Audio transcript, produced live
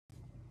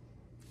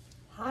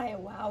Hi,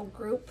 wow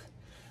group.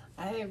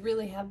 I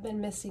really have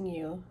been missing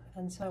you,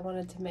 and so I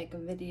wanted to make a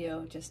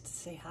video just to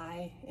say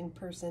hi in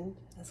person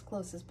as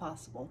close as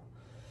possible.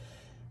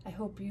 I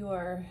hope you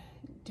are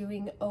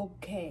doing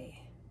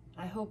okay.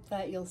 I hope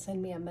that you'll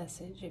send me a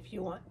message if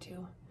you want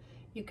to.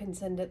 You can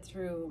send it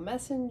through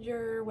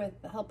Messenger with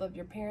the help of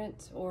your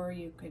parents, or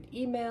you could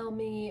email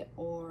me,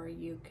 or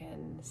you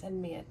can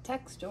send me a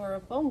text or a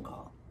phone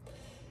call.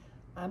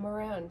 I'm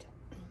around.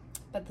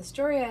 But the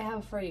story I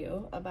have for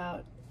you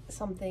about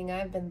something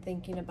I've been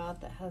thinking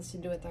about that has to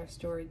do with our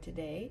story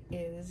today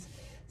is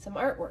some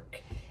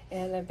artwork.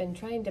 And I've been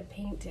trying to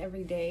paint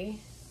every day.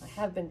 I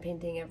have been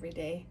painting every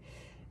day.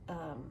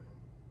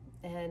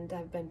 And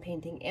I've been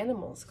painting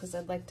animals because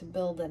I'd like to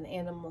build an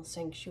animal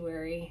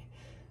sanctuary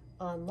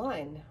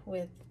online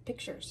with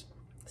pictures.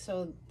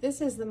 So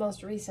this is the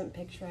most recent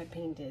picture I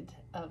painted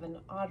of an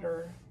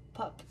otter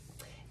pup.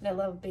 And I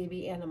love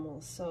baby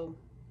animals, so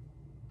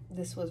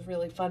this was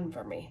really fun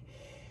for me.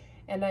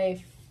 And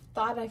I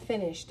thought I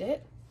finished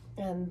it,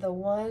 and the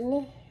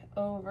one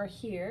over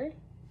here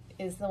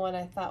is the one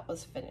I thought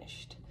was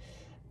finished.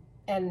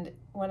 And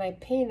when I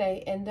paint,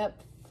 I end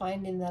up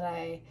finding that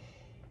I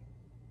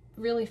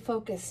really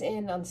focus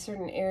in on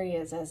certain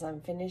areas as I'm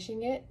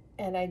finishing it,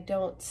 and I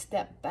don't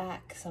step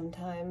back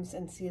sometimes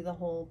and see the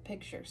whole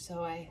picture.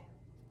 So I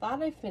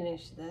thought I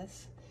finished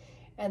this,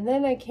 and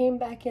then I came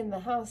back in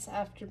the house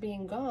after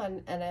being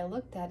gone, and I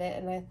looked at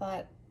it and I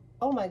thought,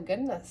 oh my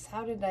goodness,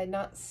 how did I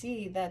not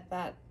see that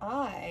that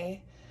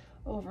eye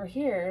over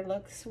here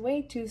looks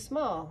way too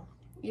small,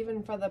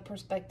 even for the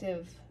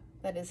perspective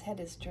that his head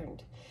is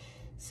turned.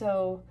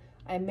 So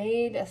I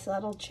made a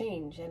subtle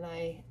change, and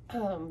I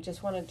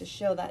just wanted to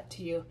show that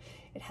to you.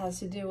 It has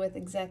to do with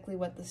exactly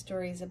what the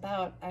story is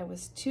about. I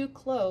was too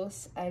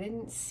close. I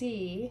didn't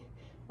see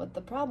what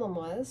the problem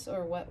was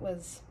or what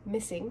was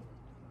missing,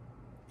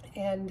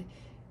 and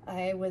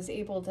I was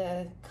able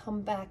to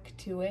come back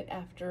to it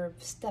after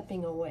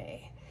stepping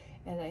away,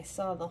 and I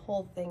saw the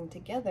whole thing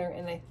together,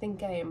 and I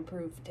think I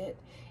improved it.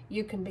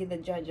 You can be the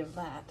judge of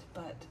that,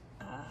 but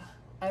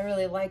I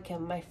really like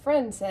him. My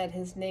friend said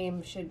his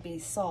name should be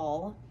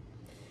Saul,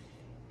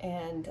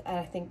 and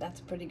I think that's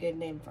a pretty good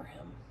name for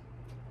him.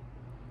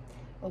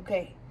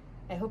 Okay,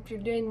 I hope you're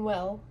doing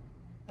well.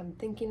 I'm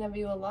thinking of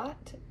you a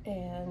lot,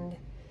 and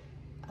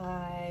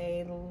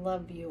I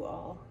love you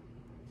all.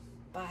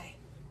 Bye.